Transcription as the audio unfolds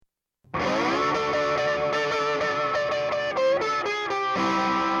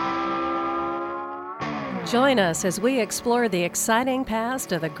Join us as we explore the exciting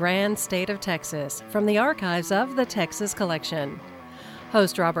past of the grand state of Texas from the archives of the Texas Collection.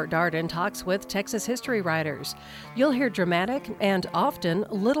 Host Robert Darden talks with Texas history writers. You'll hear dramatic and often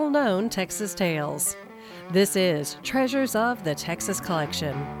little-known Texas tales. This is Treasures of the Texas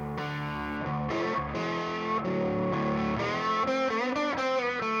Collection.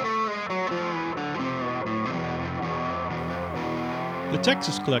 The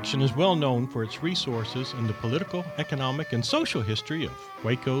Texas Collection is well known for its resources in the political, economic, and social history of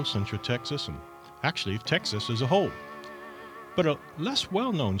Waco, Central Texas, and actually Texas as a whole. But a less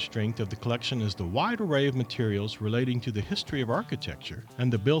well-known strength of the collection is the wide array of materials relating to the history of architecture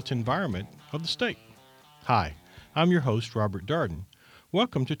and the built environment of the state. Hi, I'm your host, Robert Darden.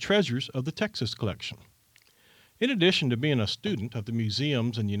 Welcome to Treasures of the Texas Collection. In addition to being a student of the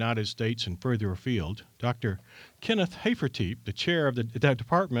museums in the United States and further afield, Dr. Ken Hafertepe, the chair of the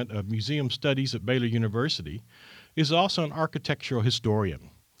Department of Museum Studies at Baylor University, is also an architectural historian.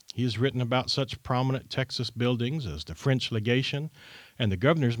 He has written about such prominent Texas buildings as the French Legation and the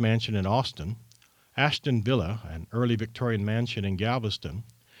Governor's Mansion in Austin, Ashton Villa, an early Victorian mansion in Galveston,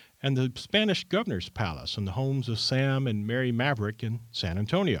 and the Spanish Governor's Palace and the homes of Sam and Mary Maverick in San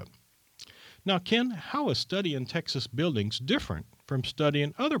Antonio. Now, Ken, how is studying Texas buildings different from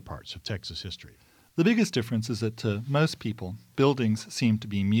studying other parts of Texas history? The biggest difference is that to most people, buildings seem to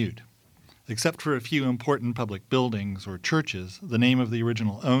be mute. Except for a few important public buildings or churches, the name of the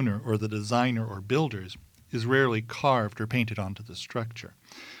original owner or the designer or builders is rarely carved or painted onto the structure.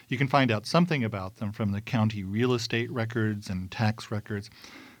 You can find out something about them from the county real estate records and tax records,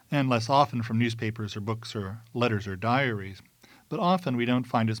 and less often from newspapers or books or letters or diaries. But often we don't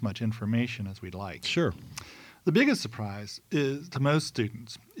find as much information as we'd like. Sure. The biggest surprise is, to most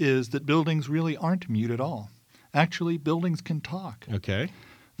students, is that buildings really aren't mute at all. Actually, buildings can talk. Okay.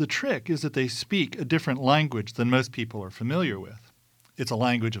 The trick is that they speak a different language than most people are familiar with. It's a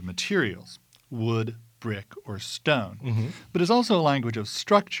language of materials, wood, brick, or stone. But it's also a language of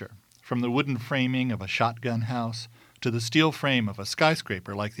structure, from the wooden framing of a shotgun house to the steel frame of a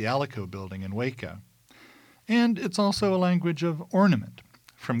skyscraper like the Alico building in Waco. And it's also a language of ornament,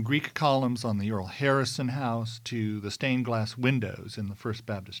 from Greek columns on the Earl Harrison House to the stained glass windows in the First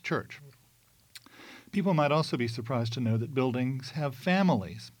Baptist Church. People might also be surprised to know that buildings have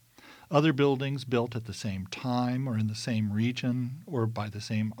families. Other buildings built at the same time or in the same region or by the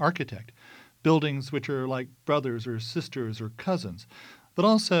same architect. Buildings which are like brothers or sisters or cousins, but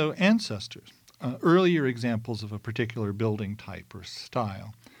also ancestors, earlier examples of a particular building type or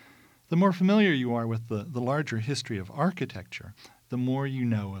style. The more familiar you are with the larger history of architecture, the more you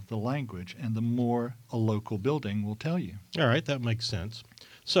know of the language and the more a local building will tell you. All right, that makes sense.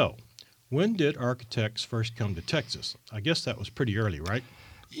 So, when did architects first come to Texas? I guess that was pretty early, right?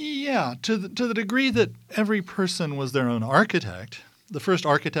 Yeah, to the degree that every person was their own architect. The first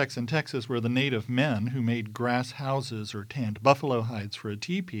architects in Texas were the native men who made grass houses or tanned buffalo hides for a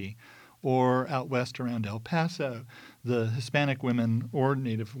teepee, or out west around El Paso, the Hispanic women or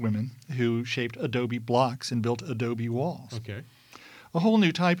native women who shaped adobe blocks and built adobe walls. Okay. A whole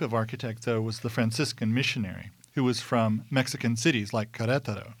new type of architect, though, was the Franciscan missionary, who was from Mexican cities like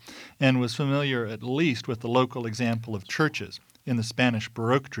Querétaro and was familiar at least with the local example of churches in the Spanish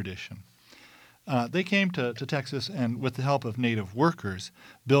Baroque tradition. They came to Texas and, with the help of native workers,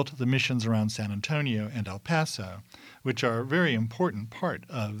 built the missions around San Antonio and El Paso, which are a very important part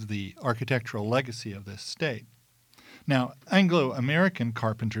of the architectural legacy of this state. Now, Anglo-American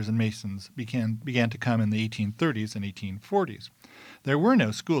carpenters and masons began to come in the 1830s and 1840s. There were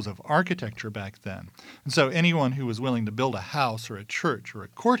no schools of architecture back then, and so anyone who was willing to build a house or a church or a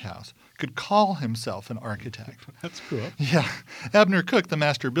courthouse could call himself an architect. That's cool. Yeah. Abner Cook, the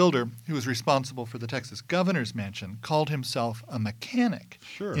master builder, who was responsible for the Texas Governor's Mansion, called himself a mechanic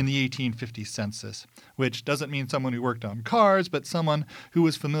in the 1850 census, which doesn't mean someone who worked on cars, but someone who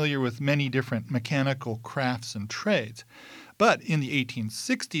was familiar with many different mechanical crafts and trades. But in the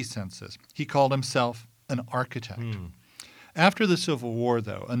 1860 census, he called himself an architect. After the Civil War,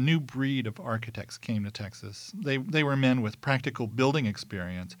 though, a new breed of architects came to Texas. They were men with practical building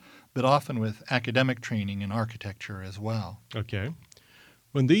experience, but often with academic training in architecture as well. Okay.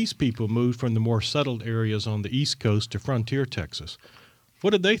 When these people moved from the more settled areas on the East Coast to frontier Texas,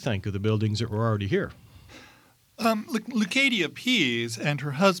 what did they think of the buildings that were already here? Leucadia Pease and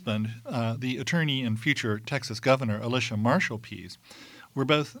her husband, the attorney and future Texas governor, Alicia Marshall Pease, were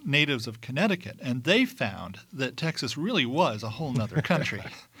both natives of Connecticut, and they found that Texas really was a whole nother country.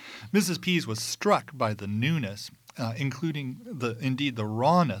 Mrs. Pease was struck by the newness, including the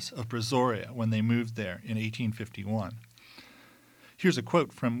rawness of Brazoria when they moved there in 1851. Here's a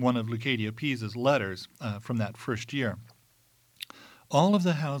quote from one of Lucadia Pease's letters from that first year. All of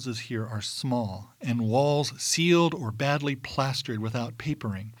the houses here are small, and walls sealed or badly plastered without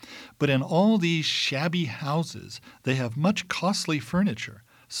papering. But in all these shabby houses, they have much costly furniture,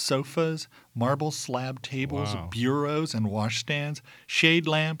 sofas, marble slab tables, Wow. bureaus and washstands, shade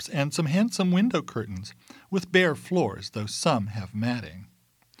lamps, and some handsome window curtains, with bare floors, though some have matting.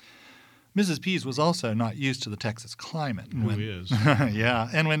 Mrs. Pease was also not used to the Texas climate. Who is? Yeah,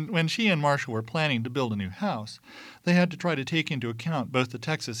 and when she and Marshall were planning to build a new house, they had to try to take into account both the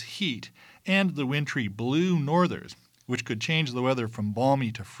Texas heat and the wintry blue northers, which could change the weather from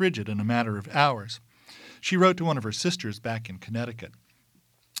balmy to frigid in a matter of hours. She wrote to one of her sisters back in Connecticut,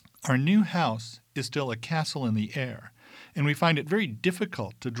 "Our new house is still a castle in the air, and we find it very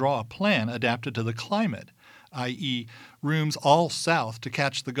difficult to draw a plan adapted to the climate, i.e., rooms all south to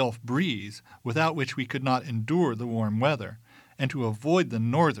catch the Gulf breeze, without which we could not endure the warm weather, and to avoid the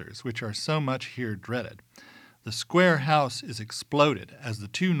northers, which are so much here dreaded. The square house is exploded, as the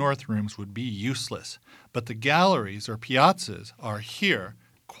 2 north rooms would be useless, but the galleries or piazzas are here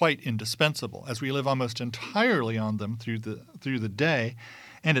quite indispensable, as we live almost entirely on them through the day,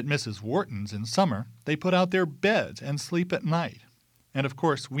 and at Mrs. Wharton's in summer they put out their beds and sleep at night, and of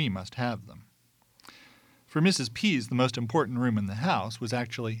course we must have them." For Mrs. Pease, the most important room in the house was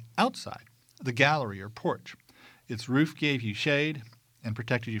actually outside, the gallery or porch. Its roof gave you shade and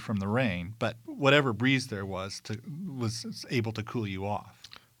protected you from the rain, but whatever breeze there was able to cool you off.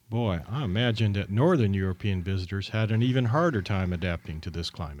 Boy, I imagine that northern European visitors had an even harder time adapting to this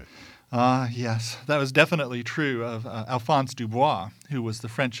climate. Yes, that was definitely true of Alphonse Dubois, who was the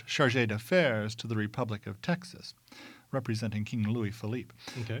French chargé d'affaires to the Republic of Texas, representing King Louis Philippe.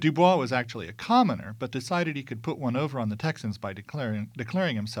 Okay. Dubois was actually a commoner, but decided he could put one over on the Texans by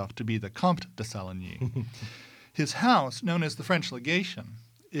declaring himself to be the Comte de Saligny. His house, known as the French Legation,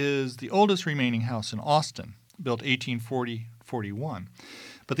 is the oldest remaining house in Austin, built 1840-41.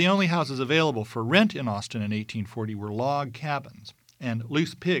 But the only houses available for rent in Austin in 1840 were log cabins, and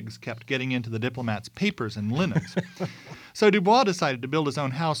loose pigs kept getting into the diplomats' papers and linens. So Dubois decided to build his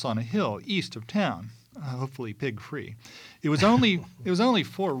own house on a hill east of town, hopefully pig-free. It was only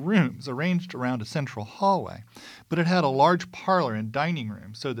 4 rooms arranged around a central hallway, but it had a large parlor and dining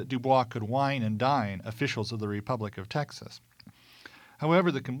room so that Dubois could wine and dine officials of the Republic of Texas.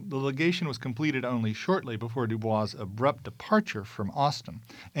 However, the legation was completed only shortly before Dubois' abrupt departure from Austin,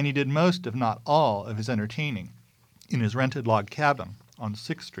 and he did most, if not all, of his entertaining in his rented log cabin on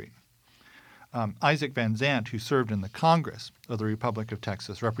 6th Street. Isaac Van Zandt, who served in the Congress of the Republic of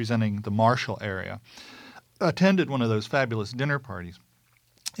Texas, representing the Marshall area, attended one of those fabulous dinner parties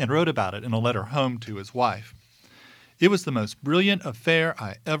and wrote about it in a letter home to his wife. "It was the most brilliant affair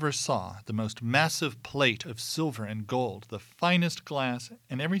I ever saw, the most massive plate of silver and gold, the finest glass,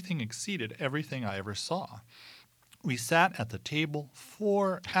 and everything exceeded everything I ever saw. We sat at the table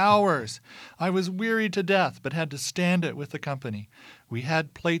 4 hours. I was wearied to death, but had to stand it with the company. We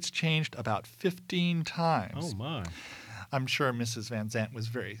had plates changed about 15 times. Oh, my. I'm sure Mrs. Van Zandt was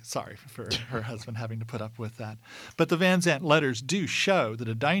very sorry for her husband having to put up with that. But the Van Zandt letters do show that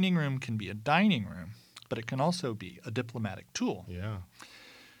a dining room can be a dining room, but it can also be a diplomatic tool. Yeah.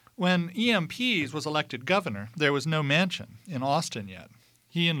 When E.M. Pease was elected governor, there was no mansion in Austin yet.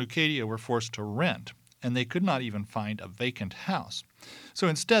 He and Lucadia were forced to rent, and they could not even find a vacant house. So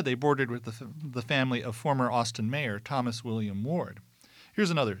instead, they boarded with the family of former Austin Mayor Thomas William Ward.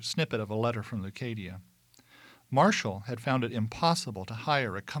 Here's another snippet of a letter from Lucadia. Marshall had found it impossible to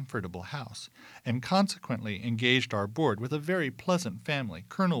hire a comfortable house, and consequently engaged our board with a very pleasant family,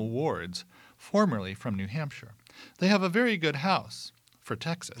 Colonel Ward's, formerly from New Hampshire. They have a very good house for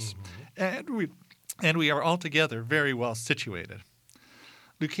Texas, and we are altogether very well situated.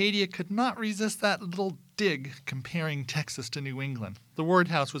 Lucadia could not resist that little dig comparing Texas to New England. The Ward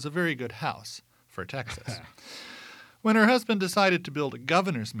house was a very good house for Texas. When her husband decided to build a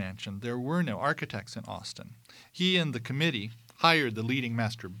governor's mansion, there were no architects in Austin. He and the committee hired the leading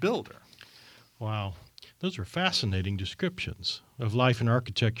master builder. Wow. Those are fascinating descriptions of life and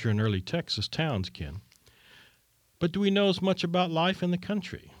architecture in early Texas towns, Ken. But do we know as much about life in the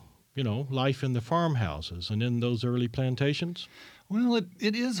country? You know, life in the farmhouses and in those early plantations? Well,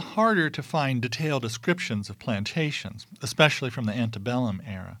 it is harder to find detailed descriptions of plantations, especially from the antebellum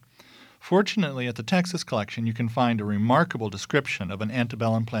era. Fortunately, at the Texas Collection, you can find a remarkable description of an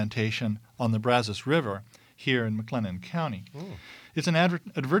antebellum plantation on the Brazos River here in McLennan County. Oh. It's an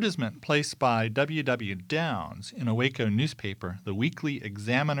advertisement placed by W.W. Downs in a Waco newspaper, the Weekly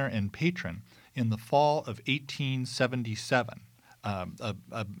Examiner and Patron, in the fall of 1877. a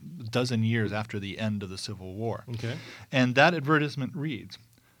dozen years after the end of the Civil War. Okay. And that advertisement reads,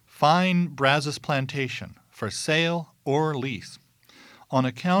 "Fine Brazos plantation for sale or lease. On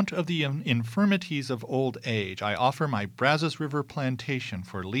account of the infirmities of old age, I offer my Brazos River plantation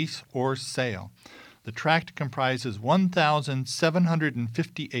for lease or sale. The tract comprises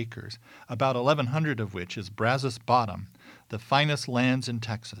 1,750 acres, about 1,100 of which is Brazos Bottom, the finest lands in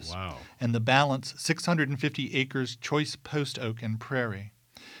Texas. Wow. And the balance, 650 acres choice post oak and prairie.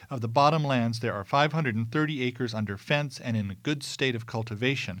 Of the bottom lands, there are 530 acres under fence and in a good state of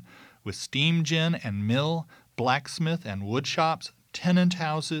cultivation, with steam gin and mill, blacksmith and wood shops, tenant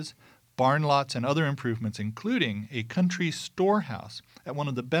houses, barn lots, and other improvements, including a country storehouse at one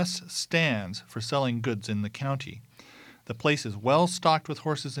of the best stands for selling goods in the county. The place is well stocked with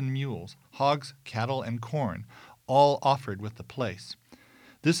horses and mules, hogs, cattle, and corn, all offered with the place.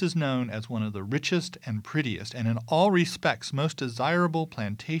 This is known as one of the richest and prettiest and in all respects most desirable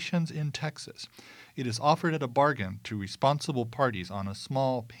plantations in Texas. It is offered at a bargain to responsible parties on a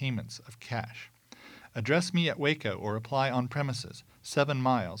small payments of cash. Address me at Waco or apply on premises, 7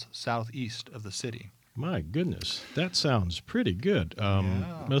 miles southeast of the city." My goodness, that sounds pretty good.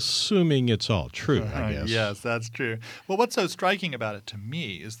 Assuming it's all true, I guess. Yes, that's true. Well, what's so striking about it to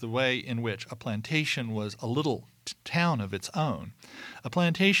me is the way in which a plantation was a little town of its own. A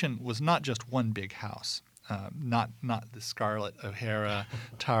plantation was not just one big house, not the Scarlett O'Hara,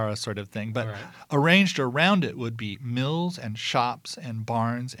 Tara sort of thing, but arranged around it would be mills and shops and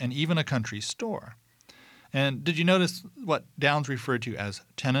barns and even a country store. And did you notice what Downs referred to as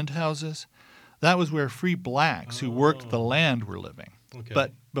tenant houses? That was where free blacks who worked the land were living. Okay.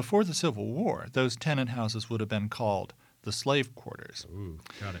 But before the Civil War, those tenant houses would have been called the slave quarters. Ooh,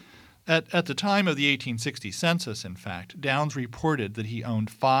 got it. At the time of the 1860 census, in fact, Downs reported that he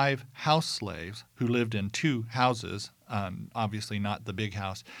owned 5 house slaves who lived in 2 houses, obviously not the big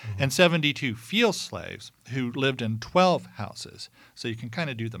house, and 72 field slaves who lived in 12 houses. So you can kind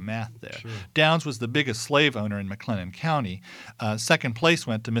of do the math there. Sure. Downs was the biggest slave owner in McLennan County. Second place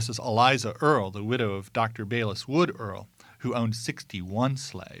went to Mrs. Eliza Earle, the widow of Dr. Bayless Wood Earle, who owned 61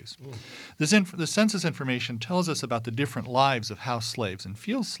 slaves. The census information tells us about the different lives of house slaves and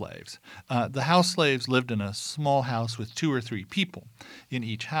field slaves. The house slaves lived in a small house with 2 or 3 people in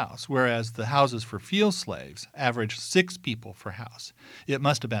each house, whereas the houses for field slaves averaged 6 people per house. It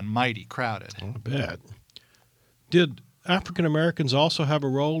must have been mighty crowded. I bet. Did African Americans also have a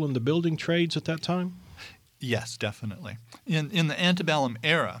role in the building trades at that time? Yes, definitely. In the antebellum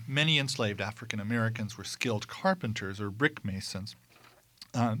era, many enslaved African Americans were skilled carpenters or brick masons.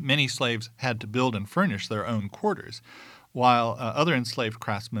 Many slaves had to build and furnish their own quarters, while other enslaved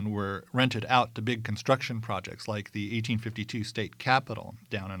craftsmen were rented out to big construction projects like the 1852 state capitol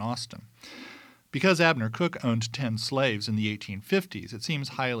down in Austin. Because Abner Cook owned 10 slaves in the 1850s, it seems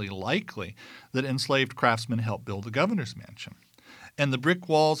highly likely that enslaved craftsmen helped build the governor's mansion. And the brick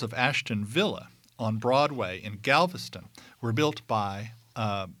walls of Ashton Villa on Broadway in Galveston were built by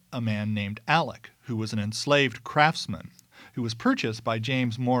a man named Alec, who was an enslaved craftsman who was purchased by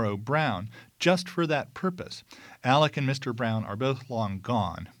James Morrow Brown just for that purpose. Alec and Mr. Brown are both long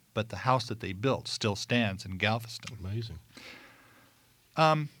gone, but the house that they built still stands in Galveston. Amazing.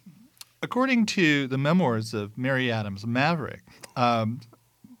 According to the memoirs of Mary Adams Maverick,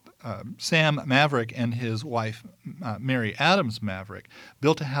 Sam Maverick and his wife, Mary Adams Maverick,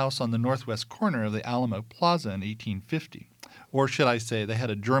 built a house on the northwest corner of the Alamo Plaza in 1850. Or should I say, they had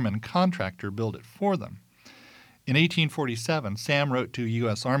a German contractor build it for them. In 1847, Sam wrote to a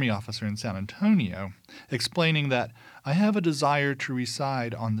U.S. Army officer in San Antonio explaining that, "I have a desire to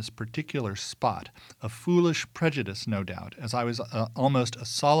reside on this particular spot, a foolish prejudice, no doubt, as I was almost a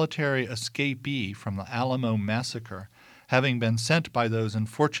solitary escapee from the Alamo massacre, having been sent by those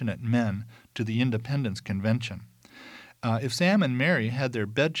unfortunate men to the Independence Convention. If Sam and Mary had their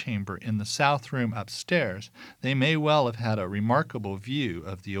bedchamber in the south room upstairs, they may well have had a remarkable view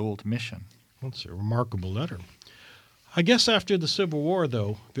of the old mission." That's a remarkable letter. I guess after the Civil War,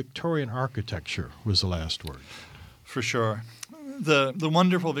 though, Victorian architecture was the last word. For sure. The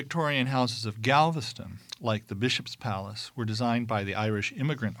wonderful Victorian houses of Galveston, like the Bishop's Palace, were designed by the Irish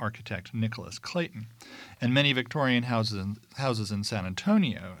immigrant architect Nicholas Clayton, and many Victorian houses in San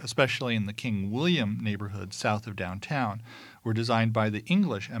Antonio, especially in the King William neighborhood south of downtown, were designed by the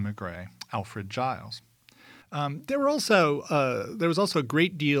English emigre Alfred Giles. There was also a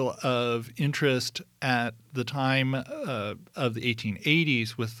great deal of interest at the time of the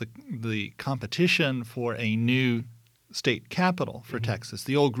 1880s with the competition for a new state capital for Texas.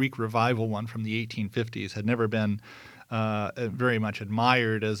 The old Greek revival one from the 1850s had never been very much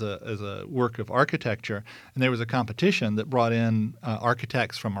admired as a work of architecture. And there was a competition that brought in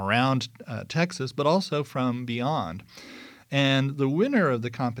architects from around Texas, but also from beyond. And the winner of the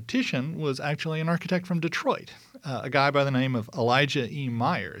competition was actually an architect from Detroit, a guy by the name of Elijah E.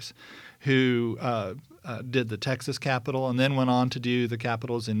 Myers, who did the Texas Capitol and then went on to do the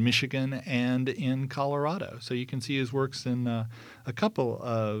capitals in Michigan and in Colorado. So you can see his works in a couple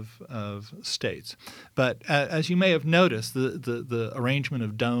of states. But as you may have noticed, the arrangement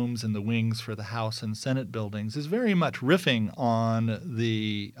of domes and the wings for the House and Senate buildings is very much riffing on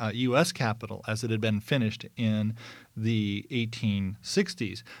the U.S. Capitol as it had been finished in the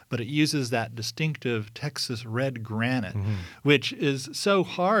 1860s, but it uses that distinctive Texas red granite, which is so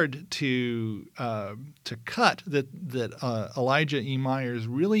hard to cut that Elijah E. Myers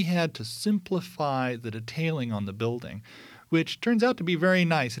really had to simplify the detailing on the building, which turns out to be very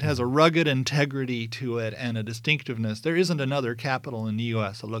nice. It has a rugged integrity to it and a distinctiveness. There isn't another capitol in the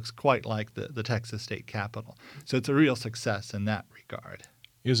U.S. that looks quite like the Texas State Capitol. So it's a real success in that regard.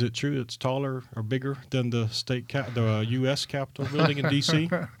 Is it true it's taller or bigger than the U.S. Capitol building in D.C.?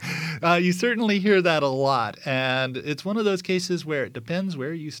 You certainly hear that a lot, and it's one of those cases where it depends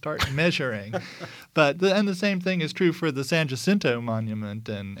where you start measuring. But the same thing is true for the San Jacinto Monument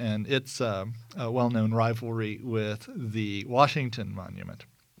and its well-known rivalry with the Washington Monument.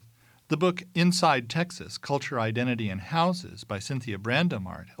 The book Inside Texas, Culture, Identity, and Houses by Cynthia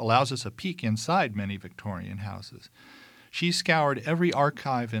Brandemart allows us a peek inside many Victorian houses. She scoured every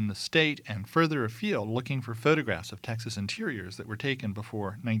archive in the state and further afield looking for photographs of Texas interiors that were taken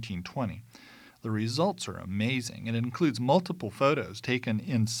before 1920. The results are amazing, and it includes multiple photos taken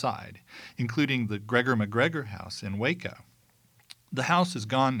inside, including the Gregor McGregor house in Waco. The house is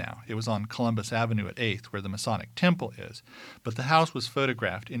gone now. It was on Columbus Avenue at 8th, where the Masonic Temple is, but the house was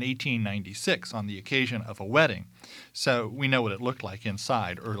photographed in 1896 on the occasion of a wedding, so we know what it looked like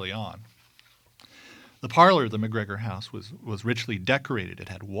inside early on. The parlor of the McGregor house was richly decorated. It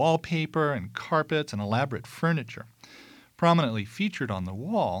had wallpaper and carpets and elaborate furniture. Prominently featured on the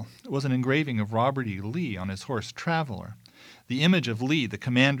wall was an engraving of Robert E. Lee on his horse Traveler. The image of Lee, the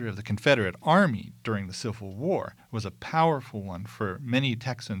commander of the Confederate Army during the Civil War, was a powerful one for many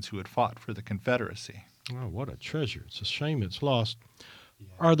Texans who had fought for the Confederacy. Oh, what a treasure. It's a shame it's lost. Yeah.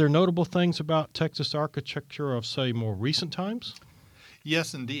 Are there notable things about Texas architecture of, say, more recent times?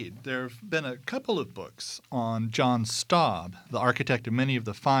 Yes, indeed. There have been a couple of books on John Staub, the architect of many of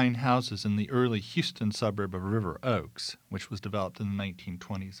the fine houses in the early Houston suburb of River Oaks, which was developed in the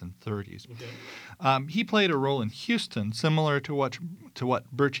 1920s and 30s. Okay. He played a role in Houston similar to what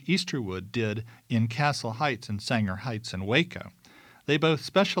Birch Easterwood did in Castle Heights and Sanger Heights and Waco. They both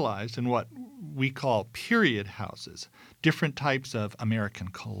specialized in what we call period houses, different types of American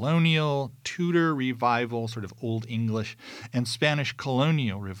colonial, Tudor revival, sort of Old English, and Spanish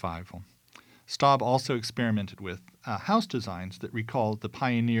colonial revival. Staub also experimented with house designs that recalled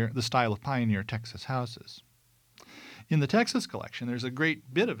the style of pioneer Texas houses. In the Texas collection, there's a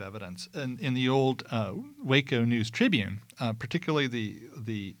great bit of evidence in the old Waco News Tribune, particularly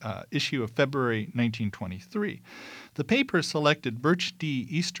the issue of February 1923. The paper selected Birch D.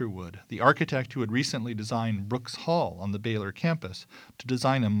 Easterwood, the architect who had recently designed Brooks Hall on the Baylor campus, to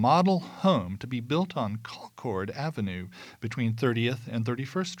design a model home to be built on Concord Avenue between 30th and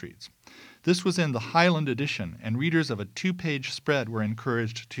 31st Streets. This was in the Highland edition, and readers of a 2-page spread were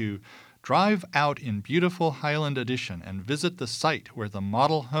encouraged to drive out in beautiful Highland edition and visit the site where the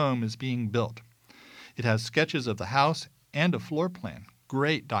model home is being built. It has sketches of the house and a floor plan.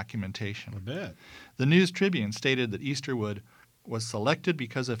 Great documentation. I bet. The News Tribune stated that Easterwood was selected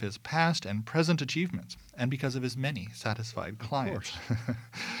because of his past and present achievements and because of his many satisfied clients.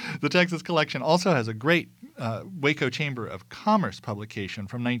 The Texas collection also has a great Waco Chamber of Commerce publication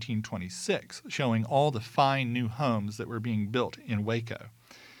from 1926 showing all the fine new homes that were being built in Waco.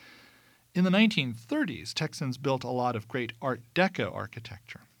 In the 1930s, Texans built a lot of great Art Deco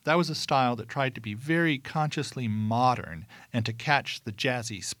architecture. That was a style that tried to be very consciously modern and to catch the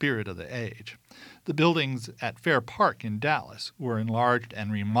jazzy spirit of the age. The buildings at Fair Park in Dallas were enlarged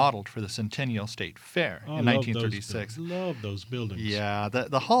and remodeled for the Centennial State Fair in 1936. Love those buildings. Yeah,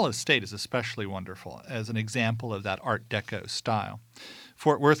 the Hall of State is especially wonderful as an example of that Art Deco style.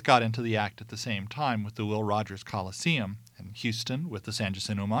 Fort Worth got into the act at the same time with the Will Rogers Coliseum, and Houston with the San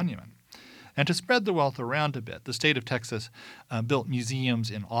Jacinto Monument. And to spread the wealth around a bit, the state of Texas built museums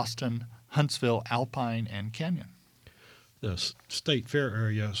in Austin, Huntsville, Alpine, and Canyon. The State Fair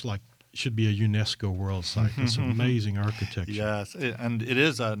area should be a UNESCO World Site. It's amazing architecture. Yes, and it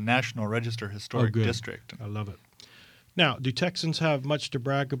is a National Register Historic District. I love it. Now, do Texans have much to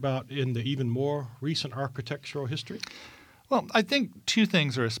brag about in the even more recent architectural history? Well, I think two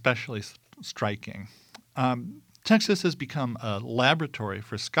things are especially striking. Texas has become a laboratory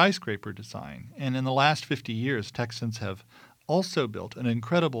for skyscraper design, and in the last 50 years, Texans have also built an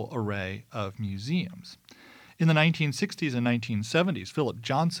incredible array of museums. In the 1960s and 1970s, Philip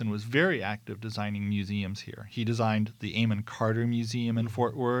Johnson was very active designing museums here. He designed the Amon Carter Museum in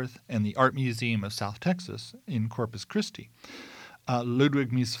Fort Worth and the Art Museum of South Texas in Corpus Christi.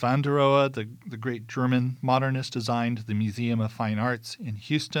 Ludwig Mies van der Rohe, the great German modernist, designed the Museum of Fine Arts in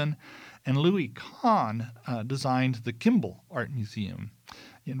Houston, and Louis Kahn designed the Kimball Art Museum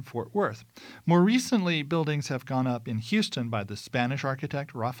in Fort Worth. More recently, buildings have gone up in Houston by the Spanish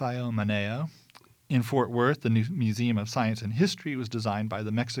architect Rafael Maneo. In Fort Worth, the new Museum of Science and History was designed by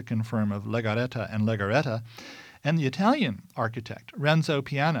the Mexican firm of Legarreta and Legarreta, and the Italian architect Renzo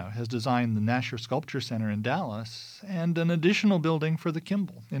Piano has designed the Nasher Sculpture Center in Dallas and an additional building for the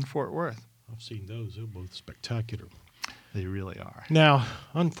Kimball in Fort Worth. I've seen those. They're both spectacular. They really are. Now,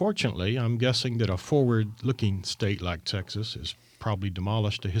 unfortunately, I'm guessing that a forward-looking state like Texas has probably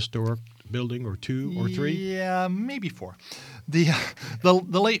demolished a historic building or two or three? Yeah, maybe four. The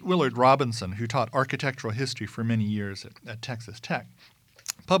late Willard Robinson, who taught architectural history for many years at Texas Tech,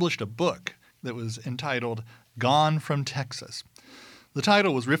 published a book that was entitled Gone from Texas. The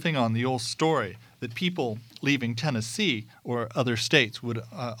title was riffing on the old story that people leaving Tennessee or other states would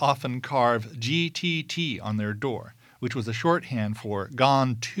often carve GTT on their door, which was a shorthand for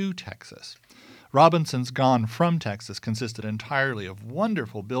Gone to Texas. Robinson's Gone from Texas consisted entirely of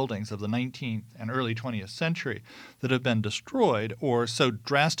wonderful buildings of the 19th and early 20th century that have been destroyed or so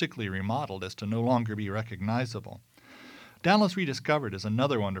drastically remodeled as to no longer be recognizable. Dallas Rediscovered is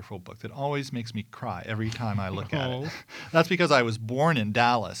another wonderful book that always makes me cry every time I look at it. That's because I was born in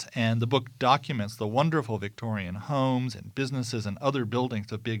Dallas, and the book documents the wonderful Victorian homes and businesses and other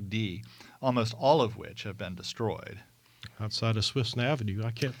buildings of Big D, almost all of which have been destroyed. Outside of Swiss Avenue,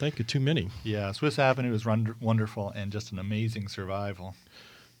 I can't think of too many. Yeah, Swiss Avenue is wonderful and just an amazing survival.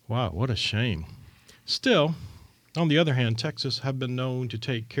 Wow, what a shame. Still, on the other hand, Texas have been known to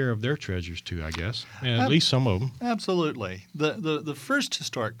take care of their treasures too, I guess, and at least some of them. Absolutely. The first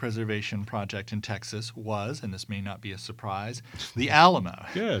historic preservation project in Texas was, and this may not be a surprise, the Alamo.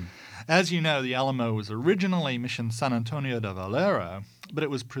 Good. As you know, the Alamo was originally Mission San Antonio de Valero, but it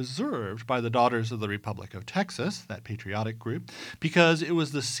was preserved by the Daughters of the Republic of Texas, that patriotic group, because it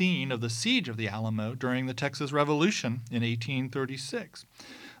was the scene of the siege of the Alamo during the Texas Revolution in 1836.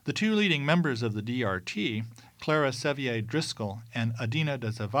 The two leading members of the DRT, Clara Sevier Driscoll and Adina de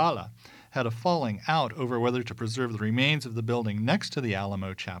Zavala, had a falling out over whether to preserve the remains of the building next to the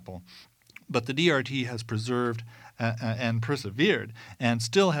Alamo Chapel, but the DRT has preserved and persevered and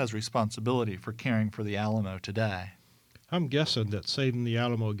still has responsibility for caring for the Alamo today. I'm guessing that saving the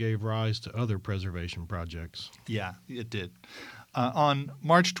Alamo gave rise to other preservation projects. Yeah, it did. On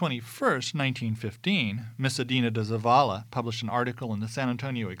March 21st, 1915, Miss Adina de Zavala published an article in the San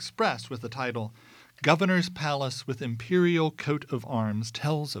Antonio Express with the title, Governor's Palace with Imperial Coat of Arms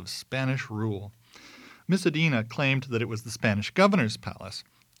Tells of Spanish Rule. Miss Adina claimed that it was the Spanish governor's palace,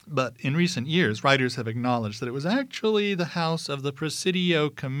 but in recent years, writers have acknowledged that it was actually the house of the Presidio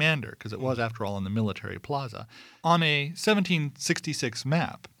commander, because it was, after all, in the military plaza. On a 1766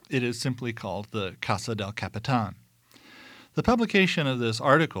 map, it is simply called the Casa del Capitan. The publication of this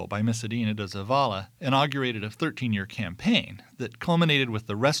article by Miss Adina de Zavala inaugurated a 13-year campaign that culminated with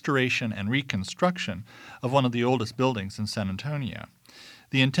the restoration and reconstruction of one of the oldest buildings in San Antonio.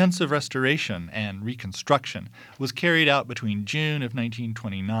 The intensive restoration and reconstruction was carried out between June of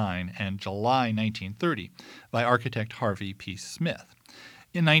 1929 and July 1930 by architect Harvey P. Smith.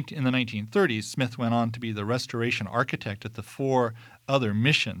 In the 1930s, Smith went on to be the restoration architect at the 4 other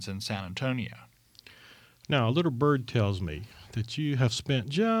missions in San Antonio. Now, a little bird tells me that you have spent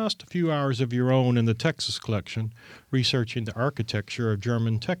just a few hours of your own in the Texas collection researching the architecture of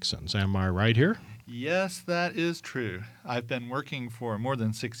German Texans. Am I right here? Yes, that is true. I've been working for more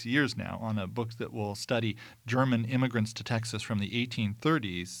than 6 years now on a book that will study German immigrants to Texas from the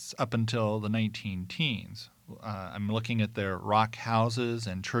 1830s up until the 19-teens. I'm looking at their rock houses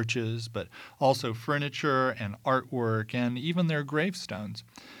and churches, but also furniture and artwork and even their gravestones.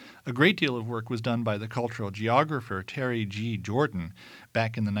 A great deal of work was done by the cultural geographer Terry G. Jordan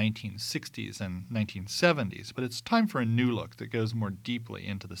back in the 1960s and 1970s, but it's time for a new look that goes more deeply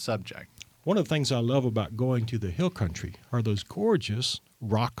into the subject. One of the things I love about going to the hill country are those gorgeous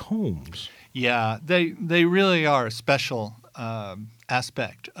rock homes. Yeah, they really are a special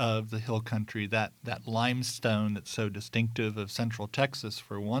aspect of the hill country, that limestone that's so distinctive of Central Texas,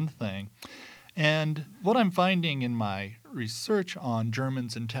 for one thing. And what I'm finding in my research on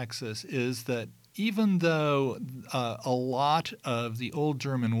Germans in Texas is that even though a lot of the old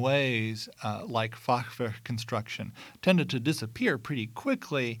German ways, like Fachwerk construction, tended to disappear pretty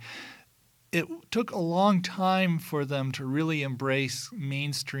quickly, it took a long time for them to really embrace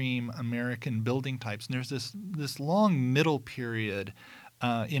mainstream American building types. And there's this long middle period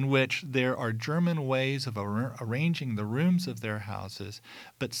in which there are German ways of arranging the rooms of their houses,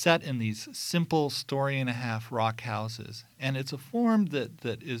 but set in these simple story-and-a-half rock houses. And it's a form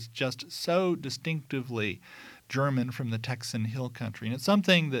that is just so distinctively German from the Texan hill country. And it's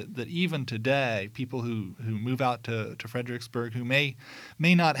something that even today, people who move out to Fredericksburg, who may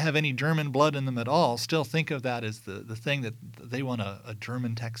not have any German blood in them at all, still think of that as the thing that they want a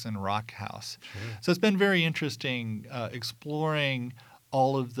German Texan rock house. Sure. So it's been very interesting exploring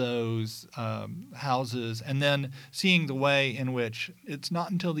all of those houses, and then seeing the way in which it's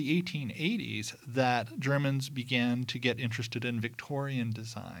not until the 1880s that Germans began to get interested in Victorian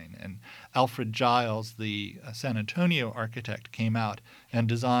design. And Alfred Giles, the San Antonio architect, came out and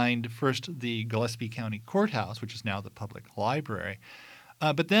designed first the Gillespie County Courthouse, which is now the public library,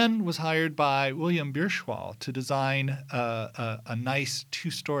 but then was hired by William Bierschwal to design a nice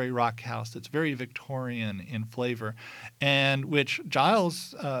two-story rock house that's very Victorian in flavor, and which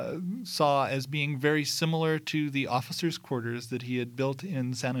Giles saw as being very similar to the officers' quarters that he had built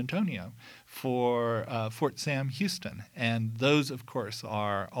in San Antonio for Fort Sam Houston. And those, of course,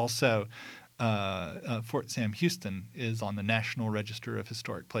 are also Fort Sam Houston is on the National Register of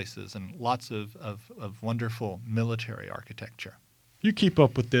Historic Places, and lots of wonderful military architecture. You keep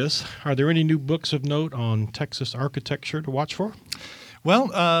up with this. Are there any new books of note on Texas architecture to watch for?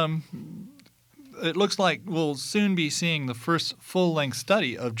 Well, it looks like we'll soon be seeing the first full-length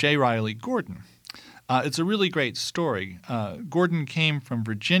study of J. Riley Gordon. It's a really great story. Gordon came from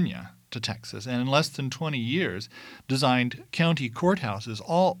Virginia to Texas, and in less than 20 years designed county courthouses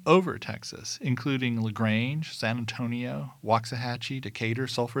all over Texas, including LaGrange, San Antonio, Waxahachie, Decatur,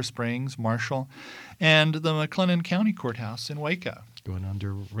 Sulphur Springs, Marshall, and the McLennan County Courthouse in Waco. Going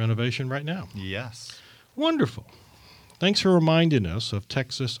under renovation right now. Yes. Wonderful. Thanks for reminding us of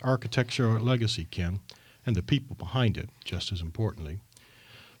Texas architectural legacy, Ken, and the people behind it, just as importantly.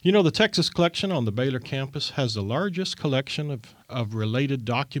 You know, the Texas Collection on the Baylor campus has the largest collection of related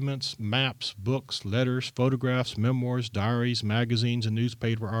documents, maps, books, letters, photographs, memoirs, diaries, magazines, and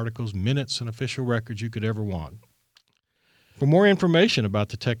newspaper articles, minutes, and official records you could ever want. For more information about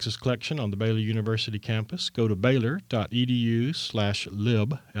the Texas Collection on the Baylor University campus, go to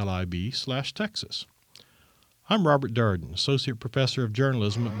baylor.edu/lib/Texas. I'm Robert Darden, Associate Professor of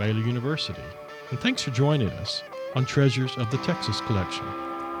Journalism at Baylor University, and thanks for joining us on Treasures of the Texas Collection.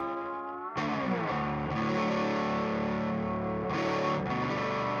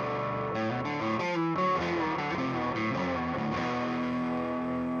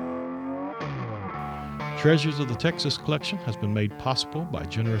 Treasures of the Texas Collection has been made possible by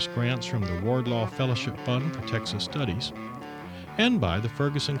generous grants from the Wardlaw Fellowship Fund for Texas Studies and by the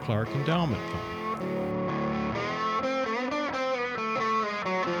Ferguson Clark Endowment Fund.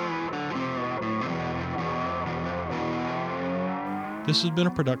 This has been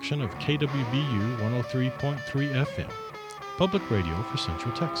a production of KWBU 103.3 FM, public radio for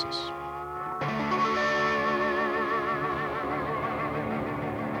Central Texas.